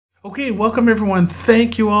Okay, welcome everyone.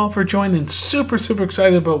 Thank you all for joining. Super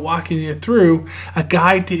excited about walking you through a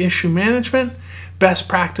guide to issue management, best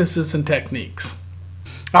practices and techniques.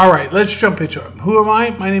 All right, let's jump into it. Who am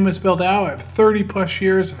I? My name is Bill Dow. I have 30 plus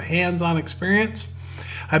years of hands-on experience.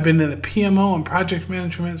 I've been in the PMO and project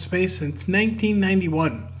management space since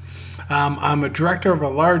 1991. I'm a director of a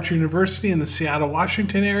large university in the Seattle,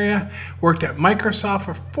 Washington area. Worked at Microsoft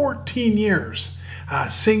for 14 years.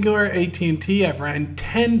 Singular, AT&T, I've ran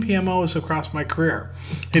 10 PMOs across my career.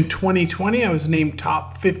 In 2020, I was named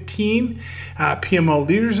top 15 PMO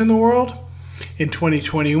leaders in the world. In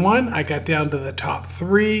 2021, I got down to the top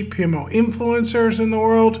 3 PMO influencers in the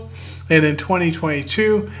world. And in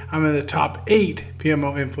 2022, I'm in the top 8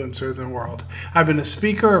 PMO influencers in the world. I've been a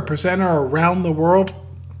speaker, a presenter around the world.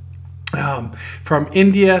 From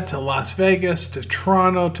India to Las Vegas to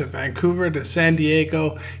Toronto to Vancouver to San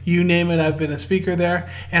Diego, you name it, I've been a speaker there.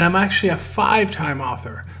 And I'm actually a 5-time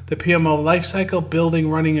author. The PMO Lifecycle, Building,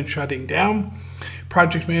 Running, and Shutting Down,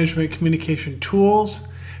 Project Management Communication Tools,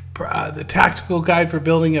 the Tactical Guide for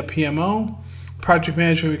Building a PMO, Project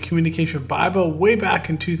Management Communication Bible way back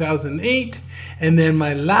in 2008. And then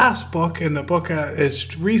my last book, and the book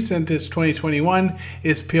is recent, is 2021,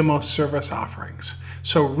 is PMO Service Offerings.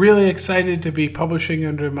 So really excited to be publishing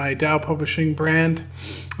under my Dow Publishing brand.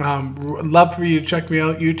 Love for you to check me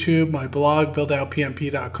out, YouTube, my blog,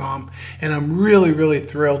 BillDowPMP.com. And I'm really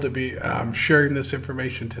thrilled to be sharing this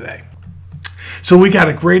information today. So we got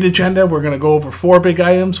a great agenda. We're going to go over 4 big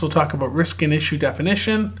items. We'll talk about risk and issue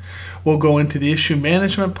definition. We'll go into the issue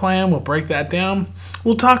management plan. We'll break that down.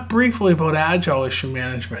 We'll talk briefly about agile issue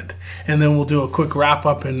management. And then we'll do a quick wrap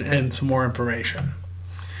up and some more information.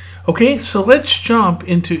 Okay, so let's jump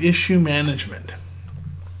into issue management.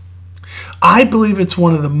 I believe it's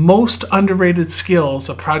one of the most underrated skills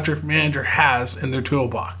a project manager has in their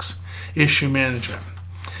toolbox, issue management.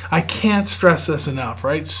 I can't stress this enough,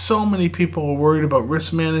 right? So many people are worried about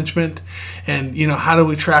risk management and, how do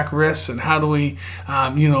we track risks and how do we,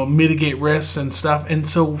 mitigate risks and stuff. And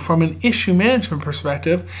so from an issue management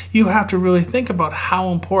perspective, you have to really think about how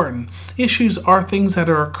important issues are, things that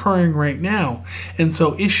are occurring right now. And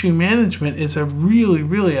so issue management is a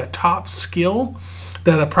really a top skill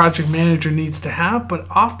that a project manager needs to have, but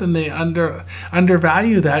often they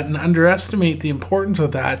undervalue that and underestimate the importance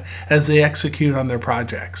of that as they execute on their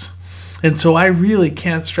projects. And so I really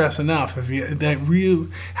can't stress enough that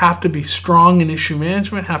you have to be strong in issue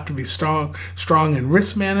management, have to be strong in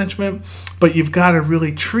risk management, but you've got to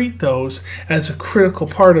really treat those as a critical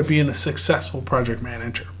part of being a successful project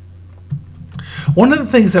manager. One of the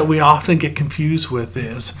things that we often get confused with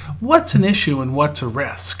is what's an issue and what's a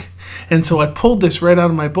risk. And so I pulled this right out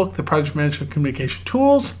of my book, The Project Management Communication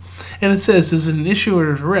Tools, and it says, is it an issue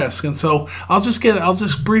or a risk? And so I'll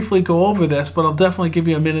just briefly go over this, but I'll definitely give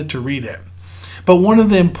you a minute to read it. But one of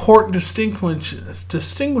the important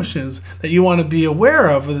distinctions that you want to be aware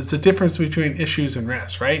of is the difference between issues and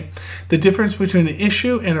risks, right? The difference between an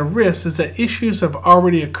issue and a risk is that issues have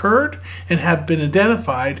already occurred and have been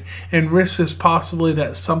identified, and risk is possibly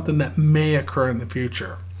that something that may occur in the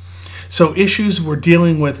future. So issues we're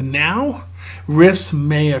dealing with now, risks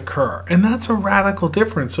may occur. And that's a radical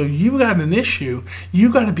difference. So you got an issue,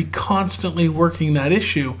 you got to be constantly working that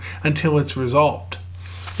issue until it's resolved.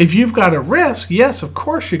 If you've got a risk, yes, of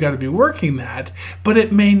course you got to be working that, but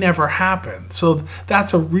it may never happen. So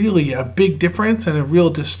that's really a big difference and a real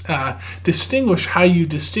distinguish how you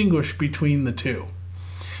distinguish between the two.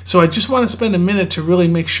 So I just want to spend a minute to really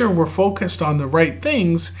make sure we're focused on the right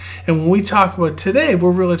things. And when we talk about today, we're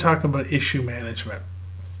really talking about issue management.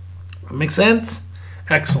 Make sense?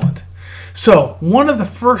 Excellent. So one of the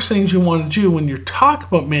first things you want to do when you're talking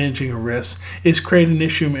about managing a risk is create an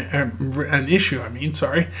issue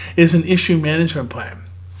management plan.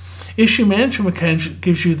 Issue management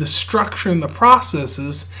gives you the structure and the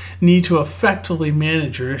processes need to effectively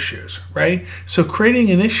manage your issues, right? So creating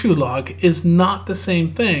an issue log is not the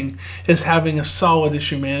same thing as having a solid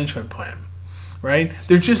issue management plan, right?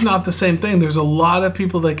 They're just not the same thing. There's a lot of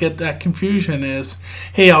people that get that confusion is,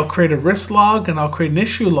 hey, I'll create a risk log and I'll create an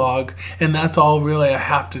issue log, and that's all really I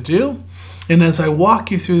have to do. And as I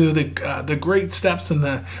walk you through the great steps and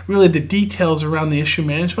the details around the issue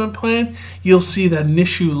management plan, you'll see that an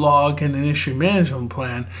issue log and an issue management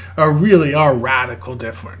plan are radical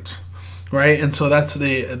difference, right? And so that's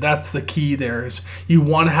the key there is you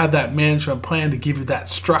want to have that management plan to give you that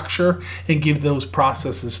structure and give those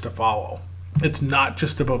processes to follow. It's not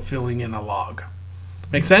just about filling in a log.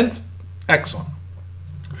 Make sense? Excellent.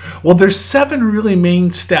 Well, there's 7 really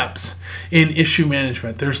main steps in issue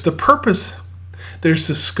management. There's the purpose, there's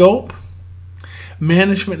the scope,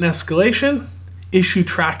 management and escalation, issue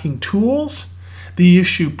tracking tools, the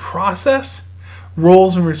issue process,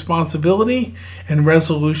 roles and responsibility, and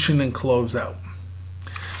resolution and closeout.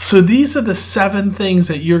 So these are the 7 things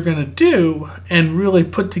that you're going to do and really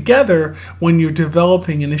put together when you're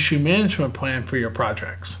developing an issue management plan for your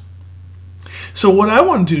projects. So what I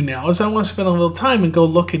want to do now is I want to spend a little time and go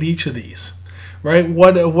look at each of these, right?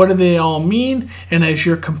 What do they all mean? And as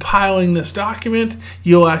you're compiling this document,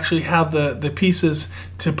 you'll actually have the pieces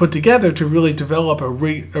to put together to really develop a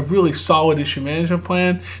really solid issue management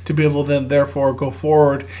plan to be able to then therefore go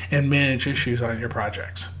forward and manage issues on your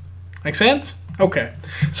projects. Make sense? Okay,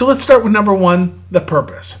 so let's start with number 1, the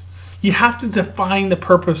purpose. You have to define the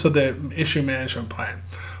purpose of the issue management plan.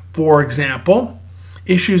 For example,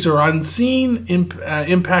 issues are unseen,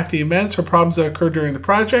 impacting events or problems that occur during the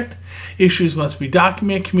project. Issues must be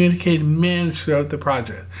documented, communicated, and managed throughout the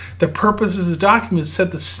project. The purpose of the document is to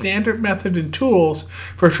set the standard method and tools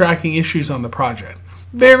for tracking issues on the project.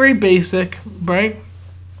 Very basic, right?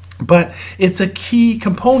 But it's a key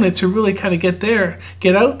component to really kind of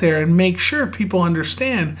get out there and make sure people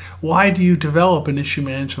understand why do you develop an issue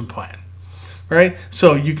management plan, right?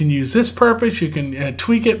 So you can use this purpose, you can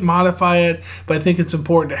tweak it, modify it, but I think it's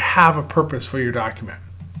important to have a purpose for your document.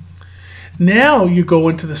 Now you go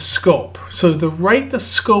into the scope. So to write the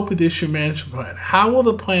scope of the issue management plan, how will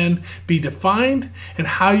the plan be defined and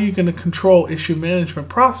how are you going to control issue management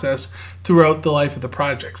process throughout the life of the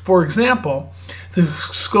project? For example, the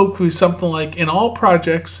scope could be something like, in all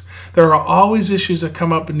projects, there are always issues that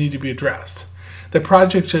come up and need to be addressed. The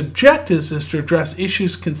project's objective is to address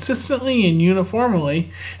issues consistently and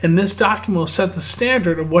uniformly, and this document will set the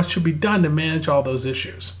standard of what should be done to manage all those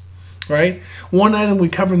issues. Right? One item we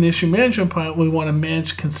cover in the issue management plan we want to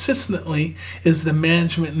manage consistently is the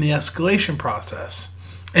management and the escalation process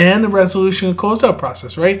and the resolution and closeout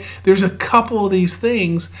process, right? There's a couple of these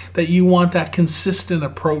things that you want that consistent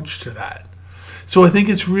approach to that. So I think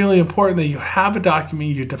it's really important that you have a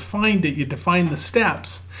document, you defined it, you define the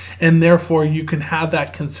steps, and therefore you can have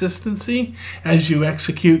that consistency as you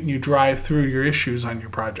execute and you drive through your issues on your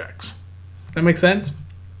projects. That make sense?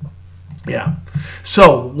 Yeah.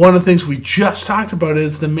 So one of the things we just talked about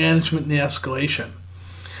is the management and the escalation.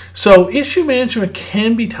 So issue management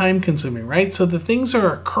can be time consuming, right? So the things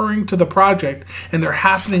are occurring to the project and they're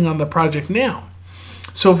happening on the project now.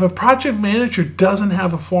 So if a project manager doesn't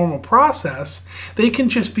have a formal process, they can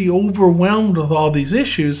just be overwhelmed with all these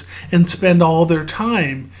issues and spend all their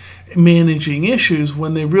time managing issues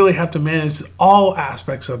when they really have to manage all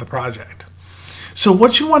aspects of the project. So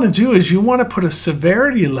what you want to do is you want to put a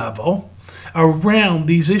severity level around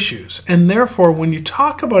these issues. And therefore, when you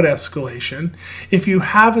talk about escalation, if you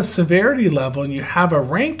have a severity level and you have a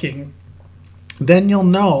ranking, then you'll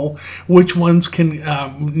know which ones can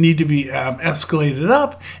need to be escalated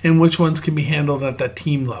up and which ones can be handled at the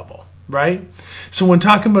team level, right? So when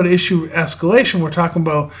talking about issue escalation, we're talking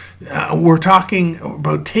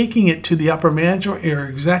about taking it to the upper management or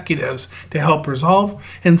executives to help resolve.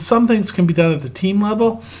 And some things can be done at the team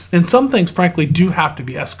level, and some things, frankly, do have to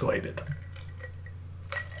be escalated.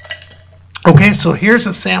 Okay, so here's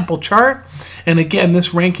a sample chart. And again,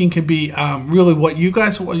 this ranking can be really what you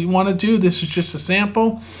want to do. This is just a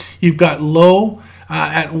sample. You've got low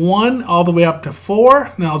at 1 all the way up to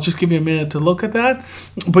 4. Now I'll just give you a minute to look at that.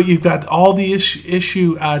 But you've got all the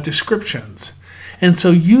issue descriptions. And so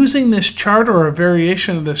using this chart or a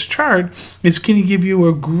variation of this chart is going to give you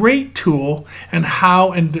a great tool and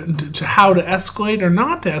how to escalate or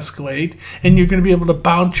not to escalate, and you're going to be able to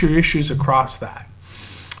bounce your issues across that.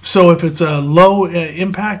 So if it's a low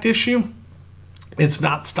impact issue, it's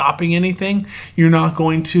not stopping anything, you're not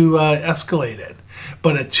going to escalate it.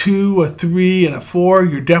 But a 2, a 3, and a 4,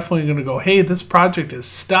 you're definitely going to go, hey, this project is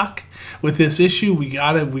stuck with this issue. We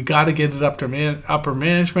gotta get it up to upper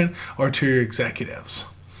management or to your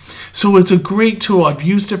executives. So it's a great tool. I've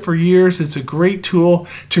used it for years. It's a great tool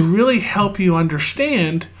to really help you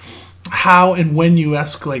understand how and when you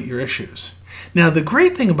escalate your issues. Now, the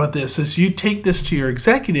great thing about this is you take this to your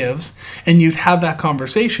executives and you'd have that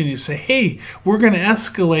conversation. You say, hey, we're going to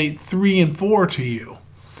escalate 3 and 4 to you.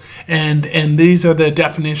 And these are the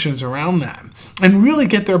definitions around that. And really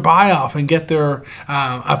get their buy-off and get their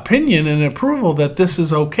opinion and approval that this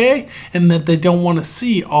is okay and that they don't want to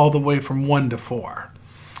see all the way from 1 to 4.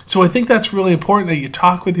 So I think that's really important that you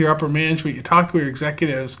talk with your upper management, you talk with your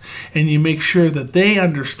executives, and you make sure that they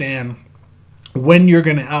understand when you're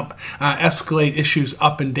going to escalate issues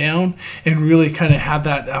up and down and really kind of have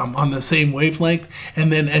that on the same wavelength. And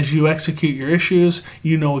then as you execute your issues,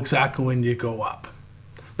 you know exactly when you go up.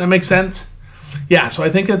 That makes sense? Yeah, so I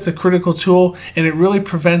think it's a critical tool, and it really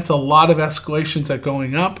prevents a lot of escalations that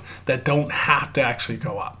going up that don't have to actually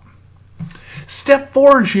go up. Step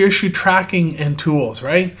 4 is your issue tracking and tools,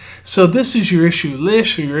 right? So this is your issue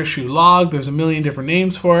list or your issue log. There's a million different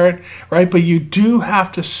names for it, right? But you do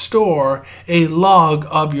have to store a log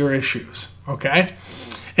of your issues, okay?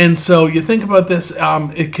 And so you think about this,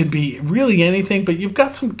 it could be really anything, but you've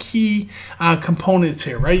got some key components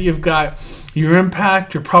here, right? You've got your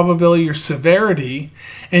impact, your probability, your severity,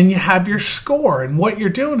 and you have your score. And what you're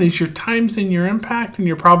doing is you're timesing your impact and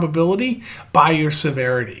your probability by your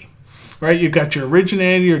severity. Right, you've got your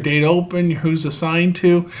originator, your date open, who's assigned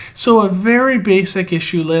to. So a very basic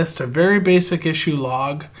issue list, a very basic issue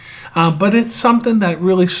log, but it's something that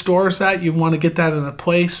really stores that. You want to get that in a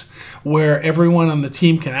place where everyone on the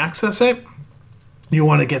team can access it. You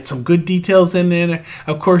want to get some good details in there.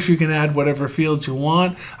 Of course, you can add whatever fields you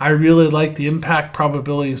want. I really like the impact,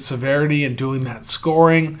 probability, and severity and doing that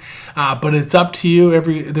scoring, but it's up to you.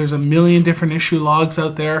 There's a million different issue logs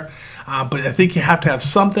out there. But I think you have to have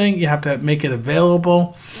something, you have to make it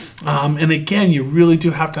available. And again, you really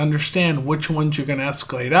do have to understand which ones you're going to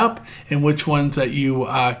escalate up and which ones that you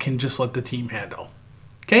can just let the team handle.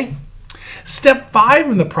 Okay? Step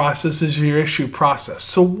 5 in the process is your issue process.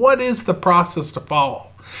 So what is the process to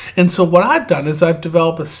follow? And so what I've done is I've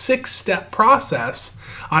developed a 6-step process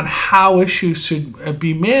on how issues should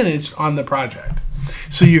be managed on the project.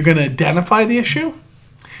 So you're going to identify the issue.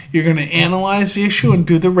 You're going to analyze the issue and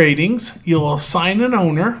do the ratings. You'll assign an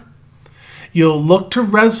owner. You'll look to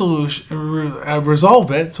resolve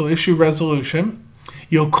it, so issue resolution.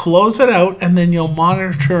 You'll close it out, and then you'll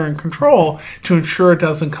monitor and control to ensure it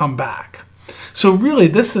doesn't come back. So really,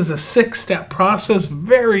 this is a 6-step process,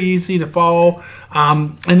 very easy to follow.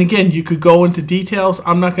 And again, you could go into details.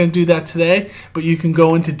 I'm not going to do that today, but you can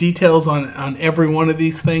go into details on every one of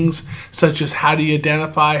these things, such as how do you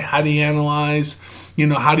identify, how do you analyze,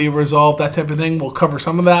 how do you resolve, that type of thing. We'll cover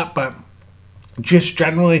some of that, but just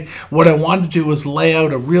generally what I wanted to do was lay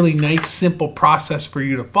out a really nice, simple process for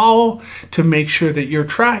you to follow to make sure that you're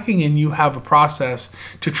tracking and you have a process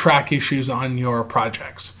to track issues on your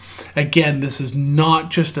projects. Again, this is not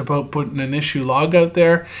just about putting an issue log out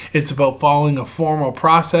there. It's about following a formal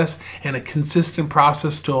process and a consistent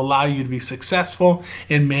process to allow you to be successful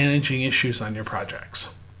in managing issues on your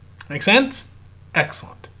projects. Make sense?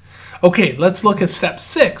 Excellent. Okay, let's look at step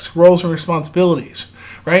 6, roles and responsibilities,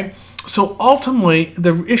 right? So ultimately,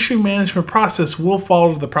 the issue management process will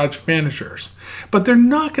fall to the project managers, but they're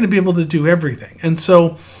not going to be able to do everything. And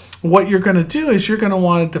so what you're going to do is you're going to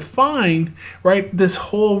want to define, right, this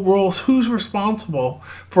whole roles, who's responsible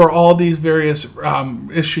for all these various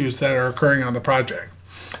issues that are occurring on the project.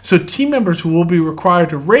 So team members will be required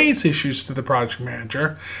to raise issues to the project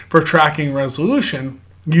manager for tracking resolution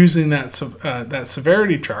using that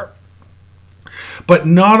severity chart. But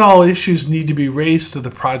not all issues need to be raised to the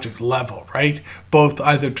project level, right? Both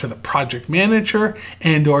either to the project manager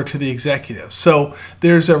and or to the executive. So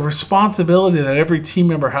there's a responsibility that every team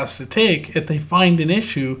member has to take if they find an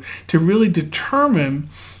issue to really determine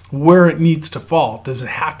where it needs to fall. Does it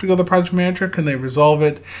have to go to the project manager? Can they resolve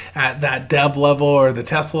it at that dev level or the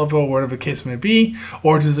test level, or whatever the case may be?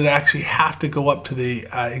 Or does it actually have to go up to the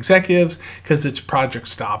executives because it's project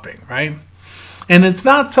stopping, right? And it's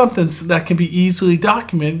not something that can be easily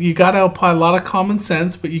documented. You got to apply a lot of common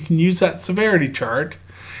sense, but you can use that severity chart,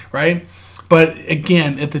 right? But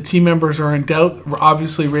again, if the team members are in doubt,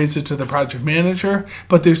 obviously raise it to the project manager.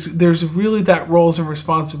 But there's really that roles and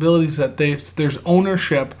responsibilities that there's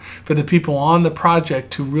ownership for the people on the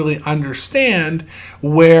project to really understand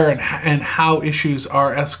where and how issues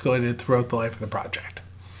are escalated throughout the life of the project.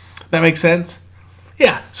 That makes sense?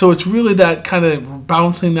 Yeah, so it's really that kind of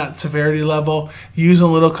bouncing that severity level, using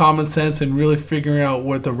a little common sense, and really figuring out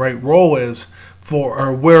what the right role is for,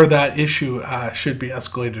 or where that issue should be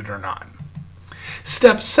escalated or not.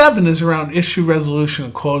 Step 7 is around issue resolution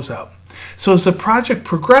and closeout. So as the project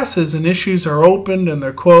progresses and issues are opened and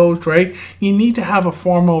they're closed, right, you need to have a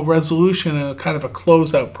formal resolution and a kind of a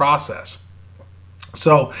closeout process.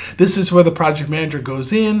 So this is where the project manager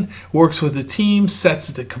goes in, works with the team, sets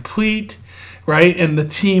it to complete, right? And the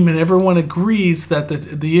team and everyone agrees that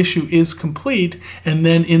the issue is complete, and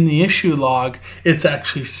then in the issue log, it's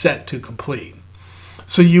actually set to complete.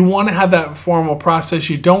 So you want to have that formal process.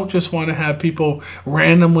 You don't just want to have people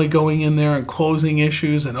randomly going in there and closing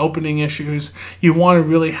issues and opening issues. You want to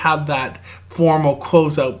really have that formal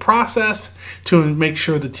closeout process to make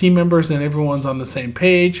sure the team members and everyone's on the same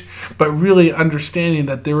page, but really understanding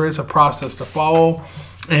that there is a process to follow.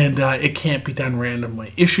 And it can't be done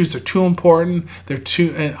randomly. Issues are too important. They're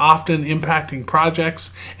too often impacting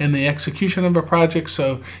projects and the execution of a project.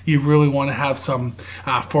 So you really want to have some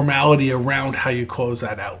formality around how you close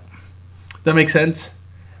that out. That make sense?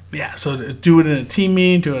 Yeah, so do it in a team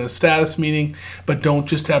meeting, do it in a status meeting, but don't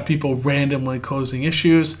just have people randomly closing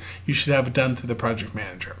issues. You should have it done through the project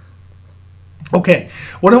manager. Okay,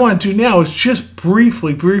 what I want to do now is just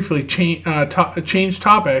briefly change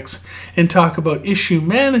topics and talk about issue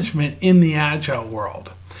management in the Agile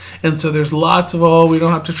world. And so there's lots of, we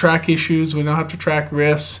don't have to track issues, we don't have to track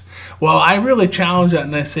risks. Well, I really challenge that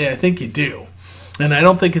and I say, I think you do. And I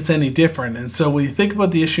don't think it's any different. And so when you think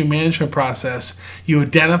about the issue management process, you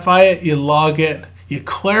identify it, you log it, you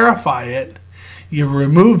clarify it, you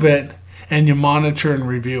remove it, and you monitor and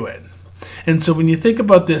review it. And so when you think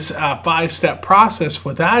about this 5-step process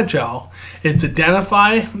with Agile, it's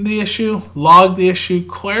identify the issue, log the issue,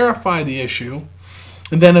 clarify the issue,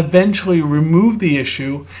 and then eventually remove the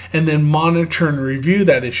issue and then monitor and review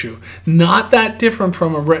that issue. Not that different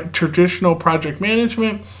from a traditional project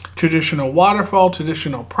management, traditional waterfall,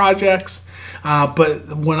 traditional projects.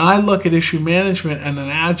 But when I look at issue management and an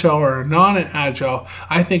Agile or a non-Agile,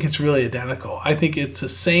 I think it's really identical. I think it's the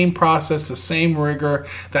same process, the same rigor,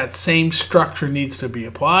 that same structure needs to be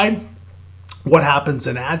applied. What happens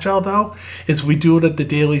in Agile, though, is we do it at the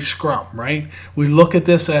daily scrum, right? We look at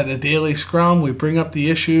this at a daily scrum, we bring up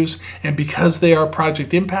the issues, and because they are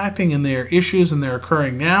project impacting and they are issues and they're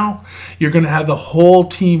occurring now, you're going to have the whole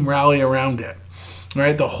team rally around it.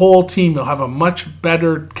 Right, the whole team will have a much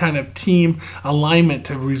better kind of team alignment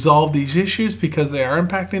to resolve these issues because they are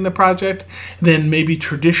impacting the project than maybe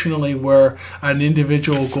traditionally where an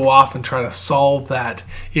individual will go off and try to solve that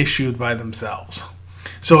issue by themselves.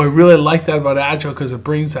 So I really like that about Agile because it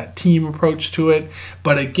brings that team approach to it.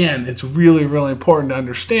 But again, it's really, really important to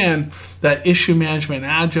understand that issue management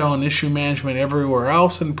Agile and issue management everywhere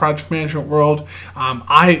else in the project management world,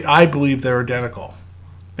 I believe they're identical.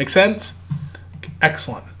 Make sense?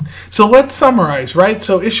 Excellent. So let's summarize, right?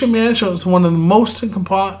 So issue management is one of the most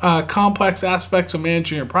complex aspects of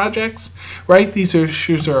managing your projects, right? These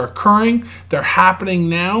issues are occurring. They're happening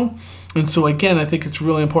now. And so again, I think it's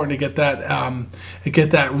really important to get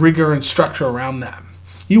that rigor and structure around that.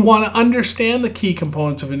 You want to understand the key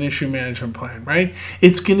components of an issue management plan, right?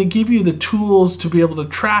 It's going to give you the tools to be able to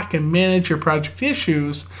track and manage your project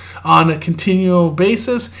issues on a continual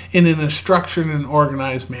basis and in a structured and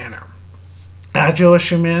organized manner. Agile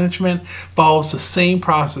issue management follows the same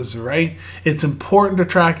process, right? It's important to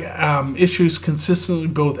track issues consistently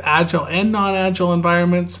in both Agile and non-Agile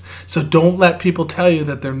environments. So don't let people tell you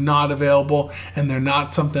that they're not available and they're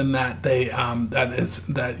not something that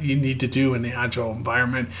that you need to do in the Agile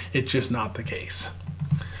environment. It's just not the case.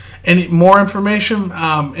 Any more information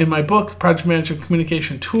in my book, Project Management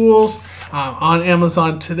Communication Tools, on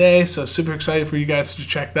Amazon today. So super excited for you guys to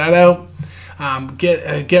check that out.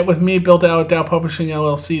 Get with me, Bill Dow at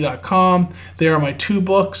DowPublishingLLC.com. There are my 2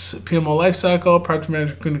 books, PMO Lifecycle, Project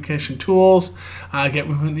Management Communication Tools. Get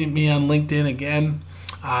with me on LinkedIn again.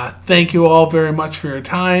 Thank you all very much for your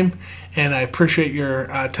time, and I appreciate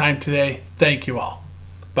your time today. Thank you all.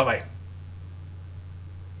 Bye-bye.